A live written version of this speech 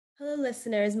Hello,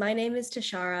 listeners. My name is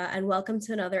Tashara, and welcome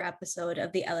to another episode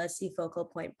of the LSE Focal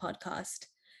Point podcast.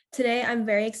 Today, I'm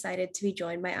very excited to be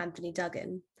joined by Anthony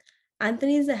Duggan.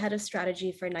 Anthony is the head of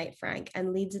strategy for Knight Frank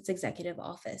and leads its executive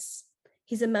office.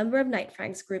 He's a member of Knight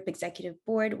Frank's group executive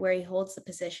board, where he holds the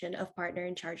position of partner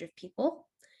in charge of people.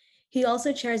 He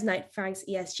also chairs Knight Frank's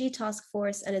ESG task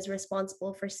force and is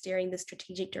responsible for steering the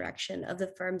strategic direction of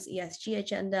the firm's ESG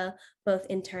agenda, both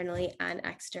internally and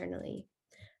externally.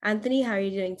 Anthony, how are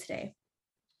you doing today?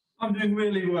 I'm doing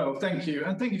really well, thank you.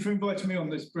 And thank you for inviting me on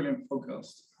this brilliant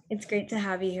podcast. It's great to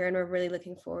have you here, and we're really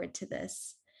looking forward to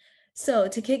this. So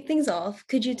to kick things off,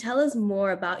 could you tell us more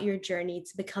about your journey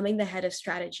to becoming the head of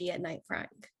strategy at Knight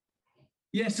Frank?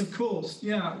 Yes, of course.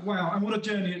 Yeah, wow. And what a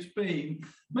journey it's been.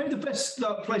 Maybe the best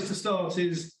place to start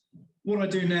is what I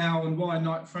do now and why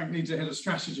Knight Frank needs a head of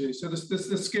strategy. So the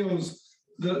skills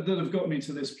that have got me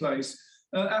to this place.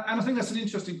 And I think that's an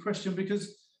interesting question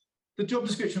because the job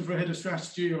description for a head of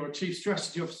strategy or a chief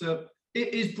strategy officer,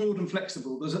 it is broad and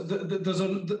flexible. There's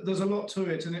a lot to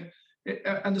it,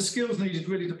 and the skills needed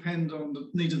really depend on the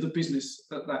need of the business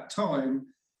at that time.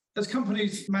 As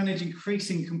companies manage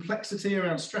increasing complexity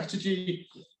around strategy,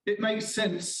 it makes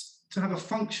sense to have a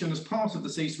function as part of the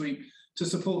C-suite to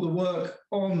support the work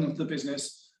on the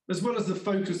business, as well as the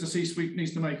focus the C-suite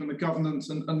needs to make on the governance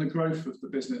and the growth of the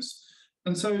business.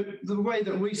 And so the way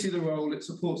that we see the role, it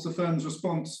supports the firm's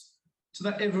response to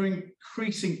that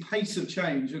ever-increasing pace of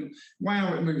change. And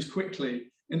wow, it moves quickly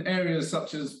in areas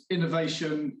such as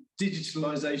innovation,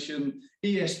 digitalization,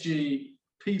 ESG,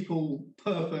 people,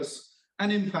 purpose,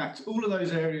 and impact. All of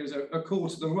those areas are core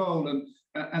to the role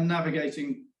and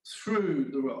navigating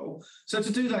through the role. So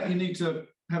to do that, you need to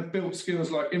have built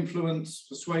skills like influence,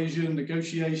 persuasion,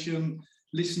 negotiation,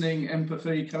 listening,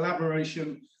 empathy,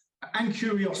 collaboration, and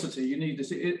curiosity. You need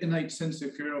this innate sense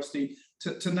of curiosity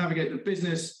to navigate the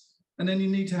business. And then you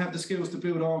need to have the skills to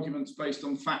build arguments based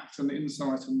on fact and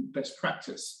insight and best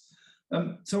practice.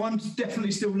 So I'm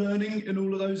definitely still learning in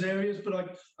all of those areas,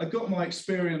 but I got my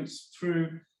experience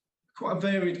through quite a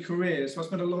varied career. So I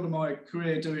spent a lot of my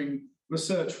career doing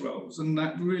research roles, and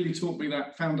that really taught me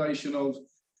that foundation of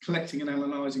collecting and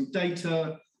analysing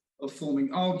data, of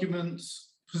forming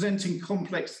arguments, presenting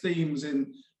complex themes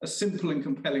in a simple and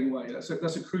compelling way. That's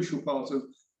a crucial part of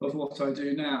what I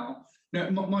do now. Now,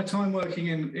 my time working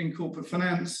in corporate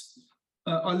finance,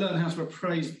 I learned how to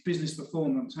appraise business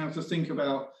performance, how to think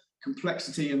about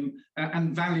complexity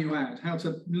and value add, how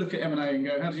to look at M&A and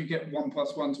go, how do you get 1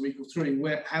 + 1 to = 3?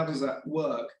 How does that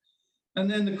work? And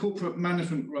then the corporate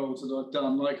management roles that I've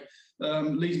done, like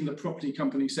leading the property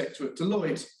company sector at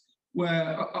Deloitte,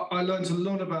 where I learned a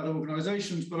lot about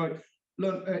organisations, but I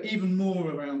learned even more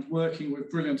around working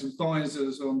with brilliant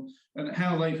advisors on and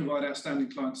how they provide outstanding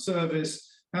client service,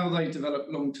 how they develop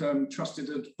long-term trusted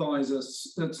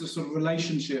advisors, sort of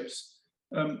relationships.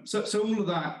 So all of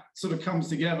that sort of comes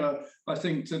together, I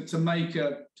think, to make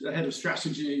a head of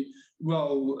strategy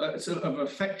role sort of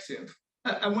effective.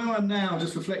 And where I'm now,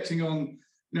 just reflecting on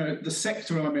the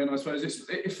sector I'm in, I suppose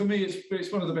for me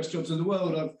it's one of the best jobs in the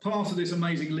world. I'm part of this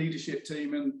amazing leadership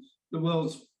team in the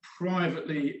world's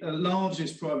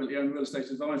largest privately owned real estate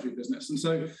advisory business, and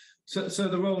so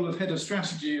the role of head of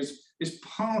strategy is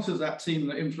part of that team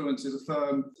that influences a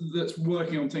firm that's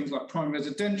working on things like prime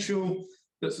residential,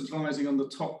 that's advising on the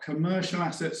top commercial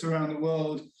assets around the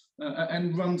world,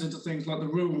 and runs into things like the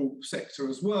rural sector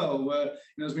as well, where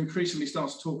as we increasingly start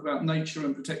to talk about nature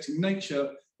and protecting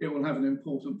nature, it will have an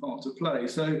important part to play.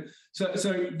 So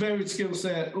varied skill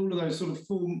set, all of those sort of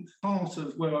form part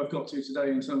of where I've got to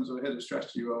today in terms of a head of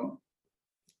strategy role.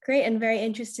 Great, and very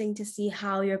interesting to see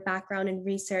how your background in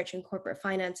research and corporate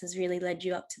finance has really led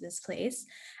you up to this place.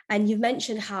 And you've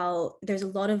mentioned how there's a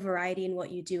lot of variety in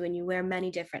what you do and you wear many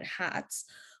different hats.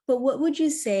 But what would you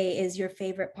say is your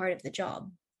favorite part of the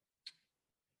job?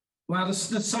 Wow,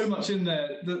 there's so much in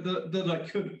there that I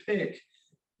could pick.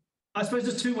 I suppose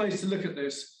there's two ways to look at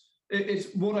this.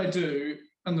 It's what I do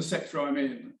and the sector I'm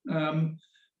in.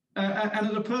 And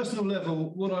at a personal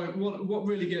level, what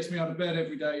really gets me out of bed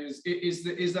every day is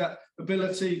that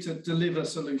ability to deliver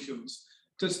solutions.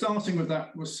 So starting with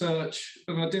that research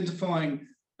and identifying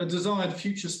a desired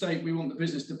future state we want the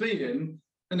business to be in,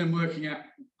 and then working out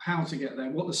how to get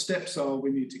there, what the steps are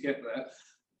we need to get there.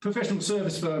 Professional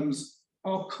service firms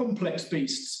are complex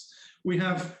beasts. We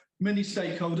have many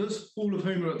stakeholders, all of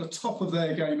whom are at the top of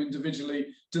their game individually,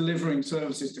 delivering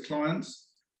services to clients.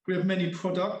 We have many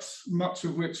products, much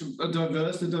of which are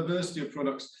diverse. The diversity of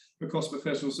products across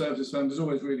professional services firms is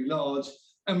always really large.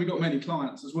 And we've got many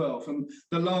clients as well, from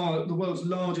the world's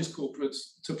largest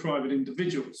corporates to private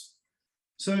individuals.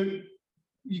 So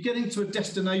you're getting to a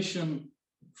destination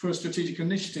for a strategic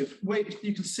initiative, where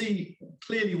you can see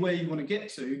clearly where you want to get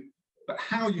to, but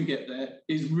how you get there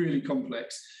is really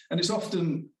complex. And it's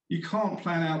often, you can't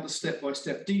plan out the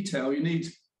step-by-step detail. You need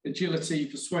agility,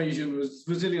 persuasion,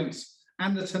 resilience,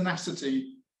 and the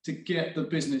tenacity to get the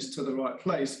business to the right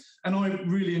place. And I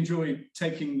really enjoy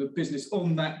taking the business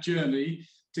on that journey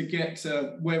to get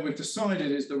to where we've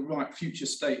decided is the right future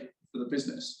state for the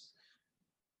business.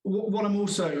 What I'm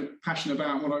also passionate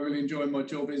about and what I really enjoy in my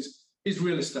job is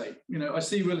real estate. You know, I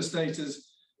see real estate as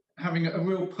having a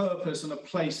real purpose and a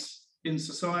place in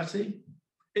society.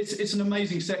 It's an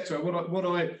amazing sector. What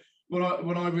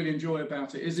I really enjoy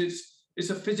about it is it's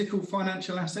a physical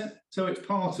financial asset. So it's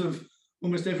part of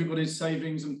almost everybody's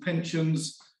savings and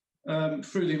pensions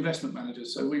through the investment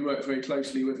managers. So we work very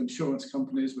closely with insurance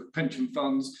companies, with pension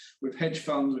funds, with hedge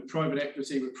funds, with private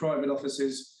equity, with private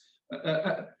offices.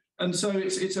 And so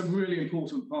it's a really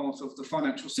important part of the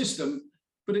financial system,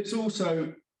 but it's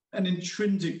also an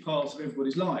intrinsic part of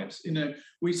everybody's lives. You know,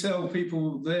 we sell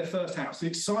people their first house, the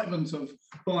excitement of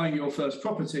buying your first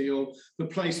property or the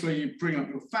place where you bring up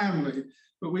your family,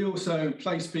 but we also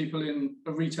place people in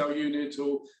a retail unit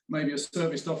or maybe a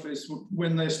serviced office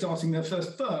when they're starting their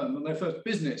first firm and their first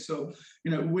business. Or,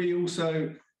 you know, we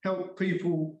also help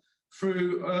people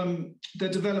through the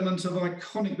development of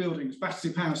iconic buildings.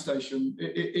 Battersea Power Station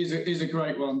is a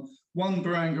great one. One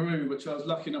Barangaroo, which I was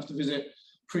lucky enough to visit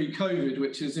pre-COVID,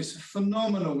 which is this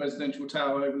phenomenal residential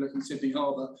tower overlooking Sydney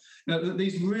Harbour. Now,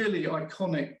 these really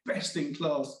iconic,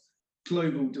 best-in-class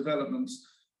global developments.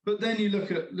 But then you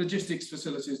look at logistics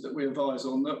facilities that we advise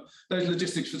on, those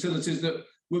logistics facilities that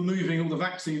we're moving all the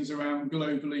vaccines around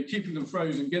globally, keeping them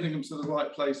frozen, getting them to the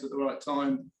right place at the right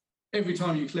time. Every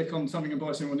time you click on something and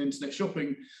buy something on internet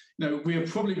shopping, you know, we have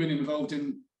probably been involved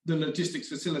in the logistics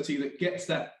facility that gets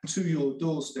that to your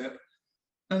doorstep.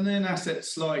 And then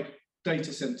assets like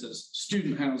data centres,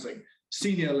 student housing,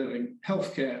 senior living,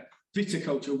 healthcare,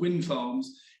 viticulture, wind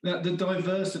farms, the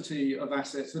diversity of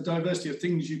assets, the diversity of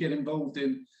things you get involved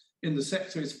in the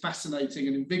sector is fascinating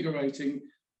and invigorating.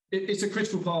 It's a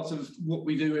critical part of what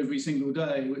we do every single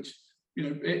day, which, you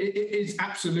know, it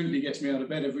absolutely gets me out of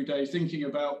bed every day thinking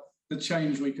about the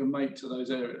change we can make to those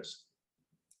areas.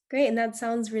 Great, and that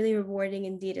sounds really rewarding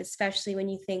indeed, especially when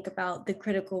you think about the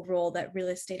critical role that real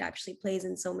estate actually plays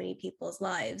in so many people's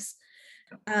lives.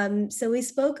 So we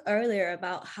spoke earlier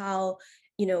about how,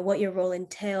 you know, what your role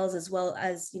entails, as well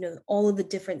as, you know, all of the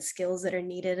different skills that are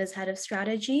needed as head of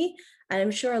strategy. And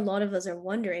I'm sure a lot of us are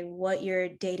wondering what your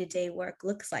day-to-day work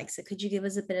looks like. So could you give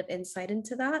us a bit of insight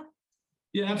into that?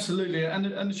 Yeah, absolutely. And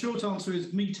the short answer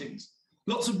is meetings.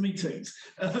 Lots of meetings.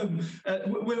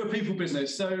 We're a people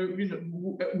business, so, you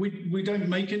know, we don't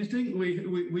make anything.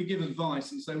 We give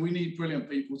advice, and so we need brilliant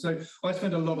people. So I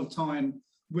spend a lot of time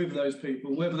with those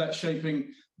people, whether that's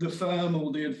shaping the firm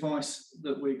or the advice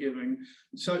that we're giving.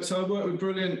 So I work with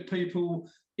brilliant people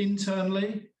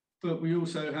internally, but we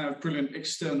also have brilliant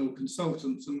external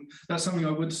consultants. And that's something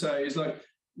I would say is, like,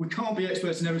 we can't be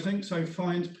experts in everything. So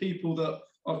find people that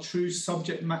are true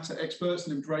subject matter experts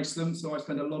and embrace them. So I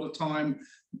spend a lot of time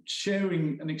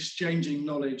sharing and exchanging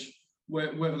knowledge,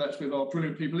 whether that's with our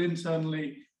brilliant people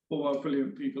internally or our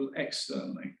brilliant people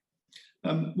externally.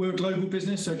 We're a global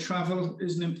business, so travel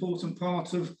is an important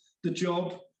part of the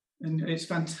job. And it's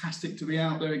fantastic to be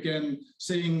out there again,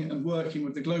 seeing and working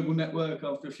with the global network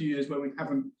after a few years where we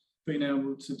haven't been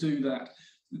able to do that.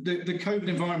 The COVID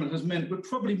environment has meant we're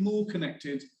probably more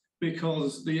connected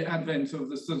because the advent of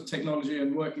the sort of technology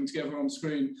and working together on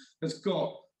screen has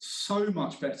got so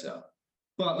much better.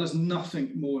 But there's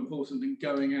nothing more important than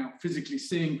going out, physically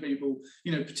seeing people,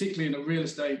 you know, particularly in a real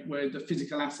estate where the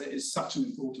physical asset is such an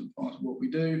important part of what we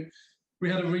do. We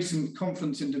had a recent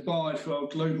conference in Dubai for our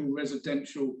global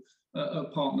residential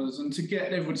partners, and to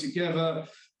get everyone together,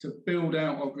 to build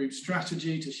out our group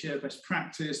strategy, to share best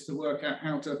practice, to work out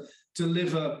how to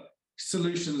deliver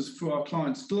solutions for our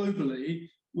clients globally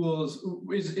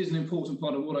is an important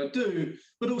part of what I do,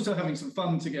 but also having some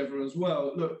fun together as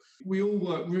well. Look, we all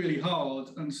work really hard,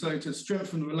 and so to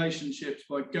strengthen relationships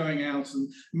by going out and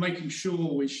making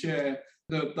sure we share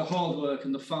the hard work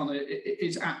and the fun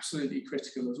is absolutely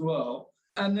critical as well.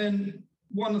 And then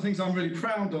one of the things I'm really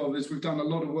proud of is we've done a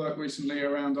lot of work recently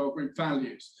around our group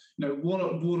values. You know, what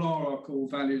are our core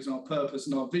values, our purpose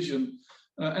and our vision?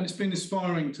 And it's been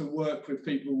inspiring to work with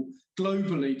people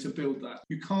globally to build that.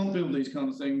 You can't build these kind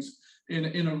of things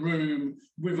in a room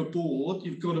with a board.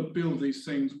 You've got to build these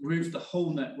things with the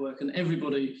whole network and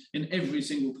everybody in every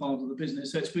single part of the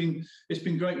business. So it's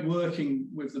been great working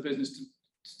with the business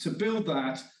to build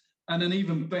that, and then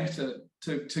even better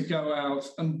to go out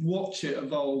and watch it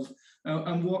evolve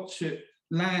and watch it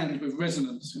land with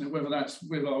resonance, whether that's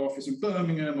with our office in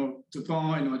Birmingham or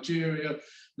Dubai, Nigeria,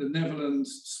 the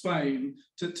Netherlands, Spain,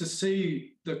 to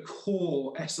see the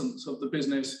core essence of the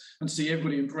business and see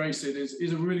everybody embrace it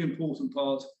is a really important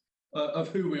part of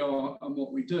who we are and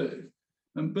what we do.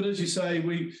 But as you say,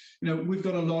 we've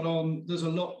got a lot on. There's a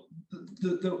lot.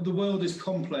 The world is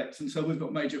complex, and so we've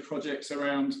got major projects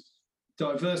around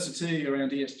diversity,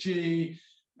 around ESG,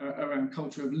 around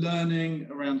culture of learning,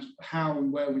 around how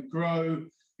and where we grow.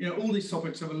 All these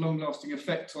topics have a long-lasting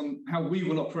effect on how we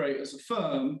will operate as a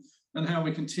firm and how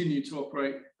we continue to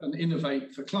operate and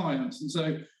innovate for clients. And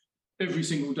so every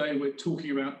single day we're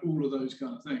talking about all of those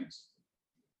kind of things.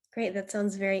 Great, that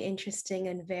sounds very interesting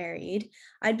and varied.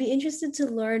 I'd be interested to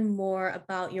learn more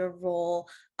about your role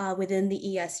within the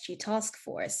ESG task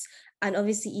force. And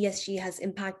obviously ESG has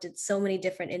impacted so many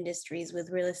different industries, with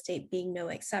real estate being no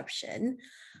exception.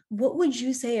 What would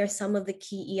you say are some of the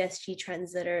key ESG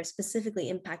trends that are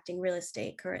specifically impacting real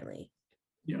estate currently?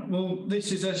 Yeah, well,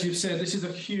 this is, as you've said, this is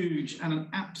a huge and an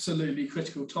absolutely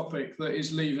critical topic that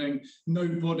is leaving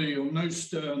nobody or no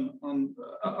stone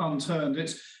unturned.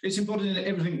 It's embodied in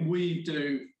everything we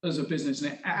do as a business,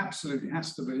 and it absolutely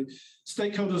has to be.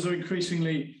 Stakeholders are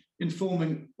increasingly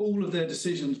informing all of their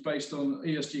decisions based on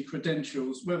ESG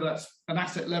credentials, whether that's an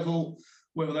asset level,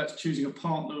 whether that's choosing a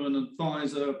partner, an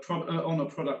advisor on a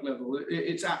product level.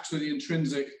 It's absolutely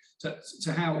intrinsic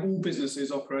to how all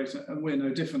businesses operate, and we're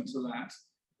no different to that.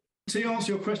 To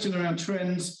answer your question around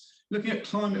trends, looking at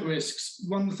climate risks,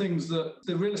 one of the things that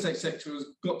the real estate sector has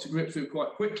got to grips with quite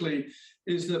quickly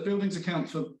is that buildings account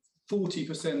for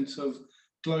 40% of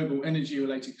global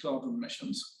energy-related carbon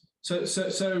emissions.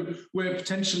 So we're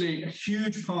potentially a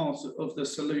huge part of the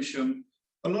solution.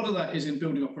 A lot of that is in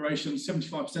building operations,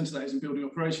 75% of that is in building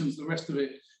operations, the rest of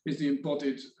it is the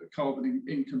embodied carbon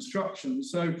in construction.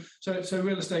 So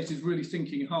real estate is really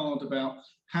thinking hard about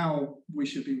how we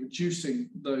should be reducing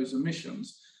those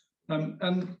emissions.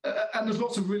 And there's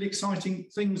lots of really exciting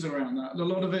things around that. A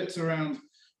lot of it's around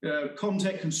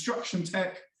Contech, construction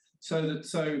tech,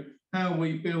 so how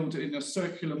we build in a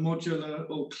circular, modular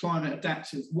or climate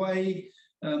adaptive way.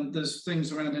 There's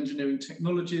things around engineering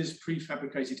technologies,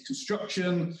 prefabricated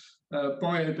construction,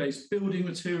 bio-based building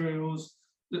materials.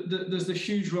 There's the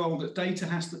huge role that data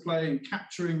has to play in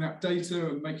capturing that data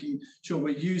and making sure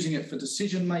we're using it for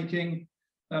decision making.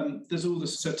 There's all the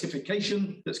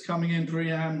certification that's coming in,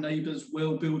 BREEAM, NABERS,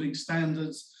 WELL building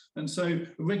standards. And so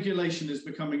regulation is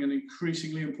becoming an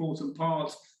increasingly important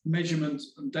part. Measurement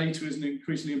and data is an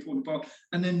increasingly important part.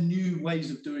 And then new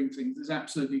ways of doing things is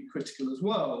absolutely critical as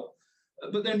well.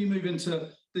 But then you move into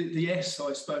the S,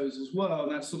 I suppose, as well,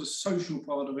 and that sort of social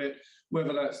part of it,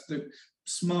 whether that's the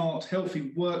smart,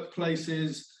 healthy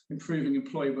workplaces, improving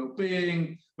employee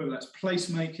well-being, whether that's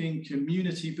placemaking,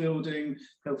 community building,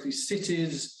 healthy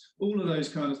cities, all of those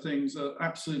kind of things are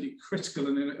absolutely critical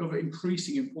and of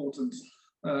increasing importance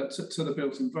to the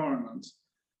built environment.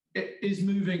 It is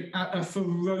moving at a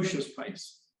ferocious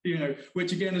pace,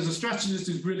 which again, as a strategist,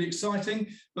 is really exciting,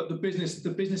 but the business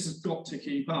has got to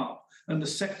keep up, and the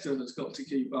sector has got to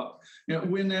keep up.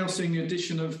 We're now seeing the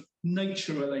addition of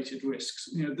nature-related risks.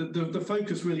 The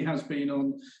focus really has been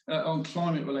on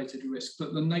climate-related risks,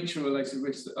 but the nature-related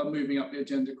risks are moving up the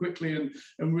agenda quickly,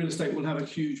 and real estate will have a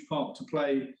huge part to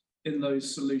play in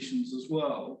those solutions as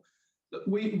well.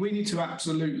 We need to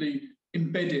absolutely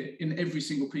embed it in every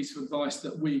single piece of advice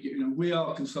that we get. We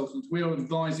are consultants, we are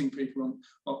advising people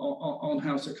on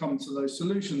how to come to those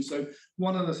solutions. So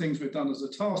one of the things we've done as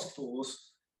a task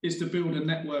force is to build a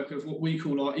network of what we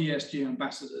call our ESG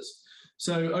ambassadors.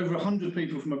 So over 100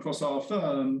 people from across our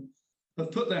firm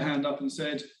have put their hand up and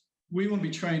said, we want to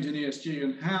be trained in ESG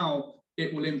and how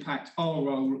it will impact our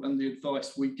role and the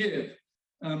advice we give.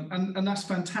 And that's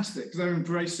fantastic, because they're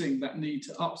embracing that need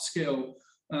to upskill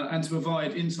and to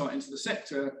provide insight into the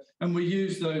sector. And we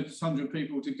use those 100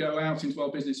 people to go out into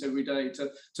our business every day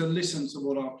to listen to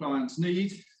what our clients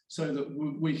need, so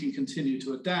that we can continue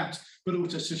to adapt, but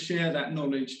also to share that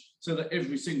knowledge so that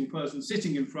every single person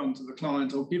sitting in front of the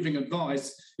client or giving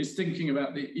advice is thinking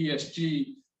about the ESG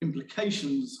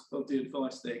implications of the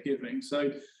advice they're giving.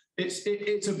 So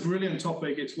it's a brilliant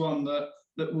topic. It's one that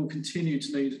will continue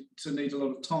to need a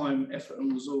lot of time, effort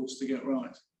and resource to get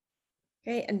right.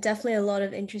 Great, and definitely a lot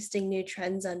of interesting new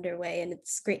trends underway, and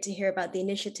it's great to hear about the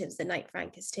initiatives that Knight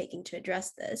Frank is taking to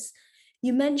address this.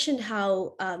 You mentioned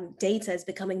how data is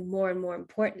becoming more and more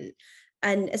important,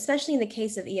 and especially in the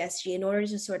case of ESG, in order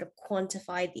to sort of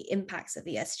quantify the impacts of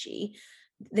ESG,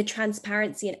 the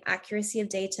transparency and accuracy of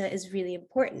data is really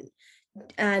important.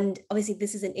 And obviously,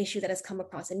 this is an issue that has come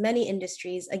across in many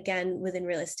industries, again, within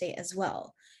real estate as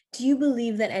well. Do you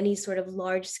believe that any sort of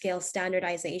large-scale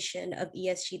standardization of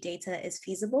ESG data is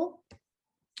feasible?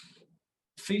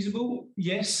 Feasible?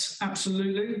 Yes,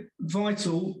 absolutely.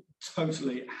 Vital?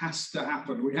 Totally. It has to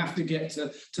happen. We have to get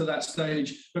to that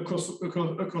stage across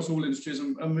all industries,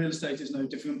 and real estate is no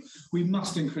different. We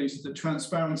must increase the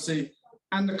transparency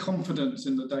and the confidence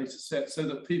in the data set so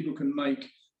that people can make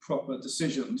proper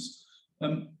decisions.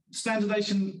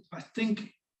 Standardization, I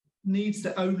think,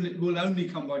 will only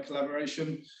come by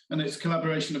collaboration, and it's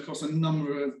collaboration across a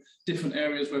number of different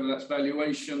areas, whether that's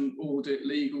valuation, audit,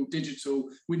 legal, digital.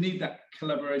 We need that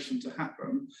collaboration to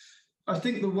happen. I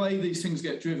think the way these things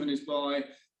get driven is by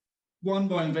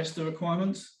investor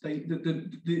requirements,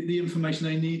 the information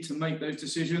they need to make those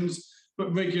decisions.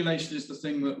 But regulation is the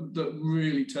thing that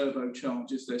really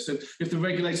turbocharges this. So if the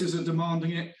regulators are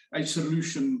demanding it, a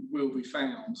solution will be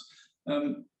found.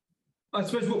 I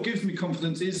suppose what gives me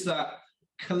confidence is that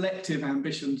collective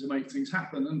ambition to make things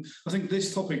happen. And I think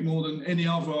this topic, more than any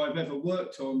other I've ever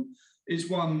worked on, is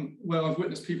one where I've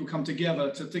witnessed people come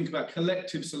together to think about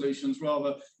collective solutions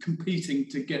rather competing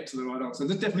to get to the right answer.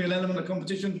 There's definitely an element of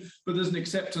competition, but there's an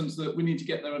acceptance that we need to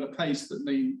get there at a pace that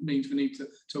means we need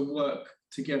to work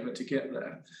together to get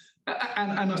there.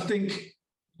 And I think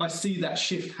I see that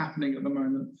shift happening at the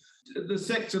moment.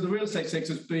 The real estate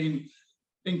sector has been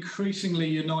increasingly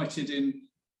united in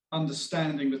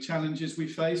understanding the challenges we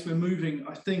face. We're moving,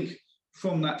 I think,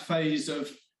 from that phase of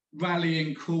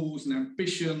rallying calls and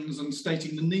ambitions and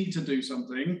stating the need to do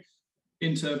something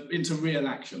into real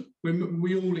action.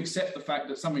 We all accept the fact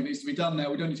that something needs to be done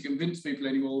now. We don't need to convince people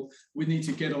anymore. We need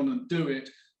to get on and do it.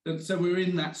 And so we're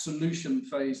in that solution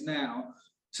phase now.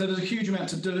 So there's a huge amount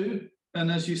to do.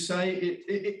 And as you say,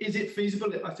 is it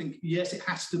feasible? I think, yes, it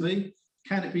has to be.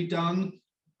 Can it be done?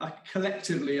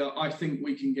 Collectively, I think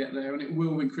we can get there, and it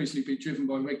will increasingly be driven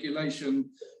by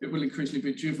regulation. It will increasingly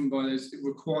be driven by those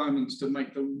requirements to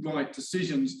make the right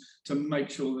decisions, to make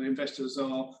sure that investors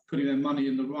are putting their money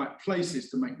in the right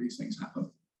places to make these things happen.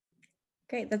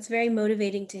 Great, that's very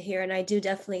motivating to hear, and I do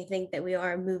definitely think that we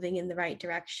are moving in the right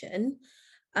direction.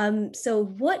 So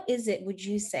what is it, would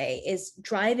you say, is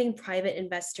driving private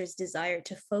investors' desire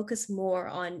to focus more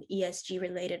on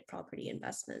ESG-related property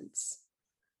investments?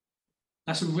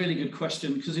 That's a really good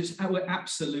question, because we're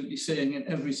absolutely seeing it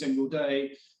every single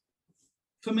day.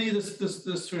 For me,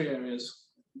 there's three areas.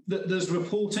 There's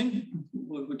reporting,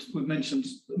 which we mentioned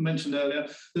earlier.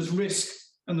 There's risk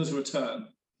and there's return.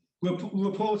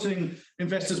 Reporting,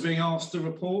 investors being asked to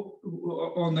report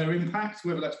on their impact,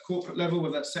 whether that's corporate level,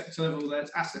 whether that's sector level, whether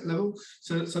that's asset level.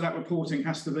 So that reporting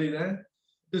has to be there.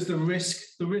 There's the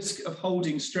risk of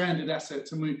holding stranded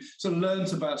assets, and we sort of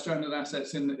learned about stranded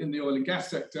assets in the oil and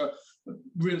gas sector.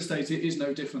 Real estate is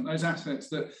no different. Those assets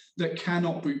that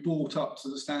cannot be brought up to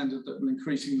the standard that will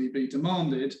increasingly be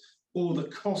demanded, or the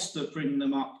cost of bringing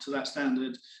them up to that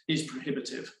standard is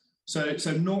prohibitive. So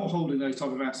not holding those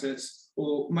type of assets,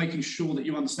 or making sure that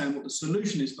you understand what the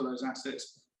solution is for those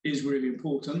assets, is really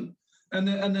important. And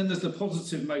then there's the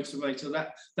positive motivator,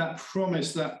 that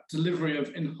promise, that delivery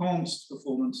of enhanced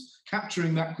performance,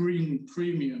 capturing that green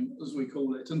premium, as we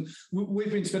call it. And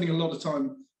we've been spending a lot of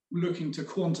time looking to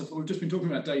quantify. We've just been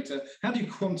talking about data. How do you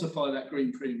quantify that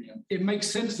green premium? It makes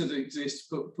sense that it exists,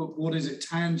 but what is it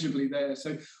tangibly there?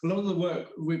 So a lot of the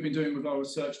work we've been doing with our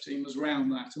research team is around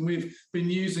that, and we've been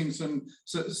using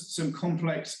some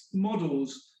complex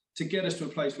models to get us to a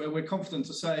place where we're confident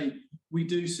to say we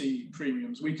do see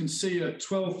premiums. We can see a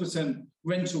 12%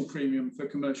 rental premium for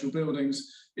commercial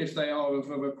buildings if they are of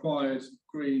a required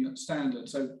green standard.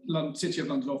 So City of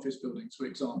London office buildings, for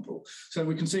example. So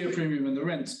we can see a premium in the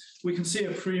rents. We can see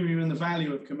a premium in the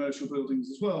value of commercial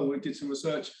buildings as well. We did some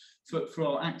research for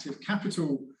our active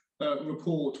capital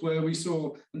report, where we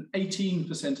saw an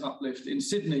 18% uplift in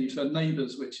Sydney for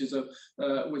Neighbours, which is a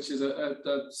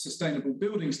sustainable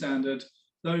building standard.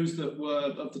 Those that were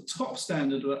of the top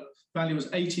standard value was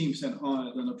 18%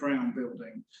 higher than a brown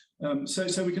building.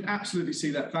 So we can absolutely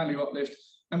see that value uplift.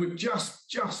 And we've just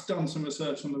done some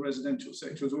research on the residential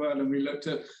sector as well, and we looked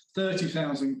at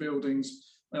 30,000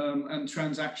 buildings and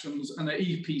transactions and their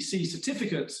EPC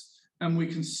certificates, and we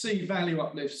can see value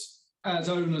uplifts as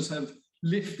owners have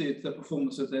lifted the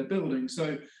performance of their building.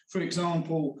 So, for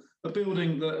example, a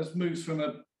building that has moved from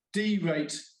a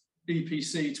D-rate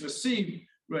EPC to a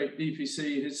C-rate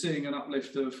EPC is seeing an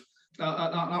uplift of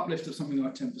something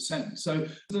like 10%. So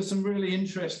there's some really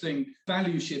interesting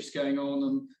value shifts going on,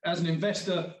 and as an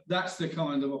investor, that's the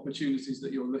kind of opportunities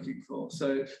that you're looking for.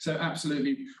 So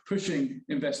absolutely pushing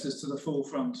investors to the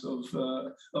forefront of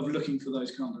looking for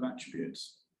those kind of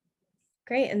attributes.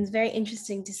 Great, and it's very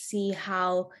interesting to see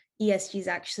how ESG is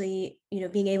actually,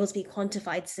 being able to be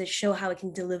quantified to show how it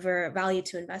can deliver value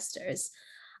to investors.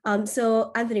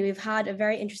 So, Anthony, we've had a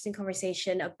very interesting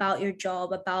conversation about your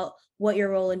job, about what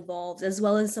your role involves, as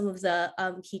well as some of the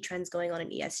key trends going on in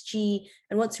ESG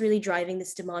and what's really driving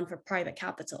this demand for private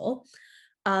capital.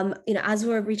 As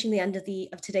we're reaching the end of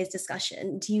today's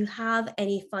discussion, do you have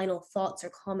any final thoughts or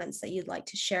comments that you'd like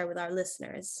to share with our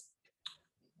listeners?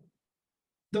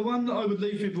 The one that I would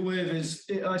leave people with is,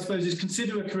 I suppose, is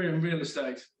consider a career in real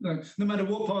estate. No matter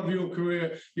what part of your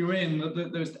career you're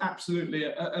in, there's absolutely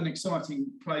an exciting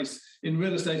place in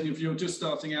real estate. And if you're just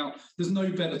starting out, there's no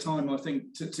better time, I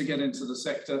think, to get into the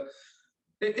sector.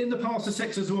 In the past, the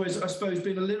sector's always, I suppose,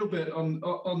 been a little bit on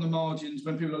the margins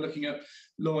when people are looking at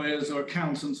lawyers or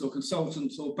accountants or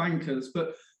consultants or bankers.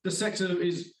 But the sector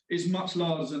is much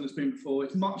larger than it's been before.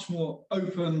 It's much more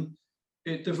open.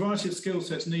 The variety of skill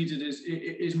sets needed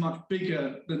is much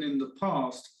bigger than in the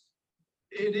past.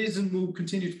 It is and will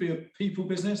continue to be a people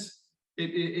business.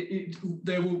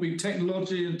 There will be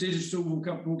technology and digital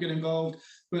will get involved,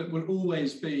 but will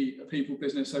always be a people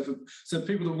business. So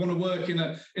people that want to work in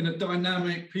a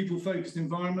dynamic, people-focused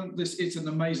environment, it's an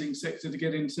amazing sector to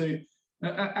get into.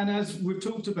 And as we've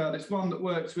talked about, it's one that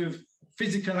works with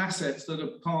physical assets that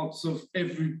are parts of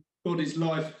everybody's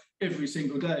life every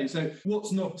single day. So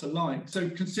what's not to like? So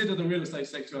consider the real estate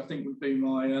sector, I think, would be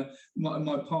my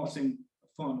parting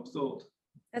final thought.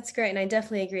 That's great. And I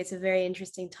definitely agree. It's a very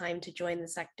interesting time to join the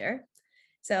sector.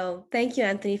 So thank you,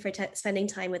 Anthony, for spending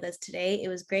time with us today. It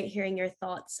was great hearing your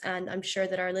thoughts, and I'm sure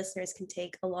that our listeners can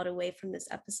take a lot away from this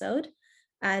episode.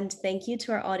 And thank you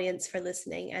to our audience for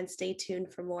listening, and stay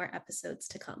tuned for more episodes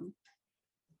to come.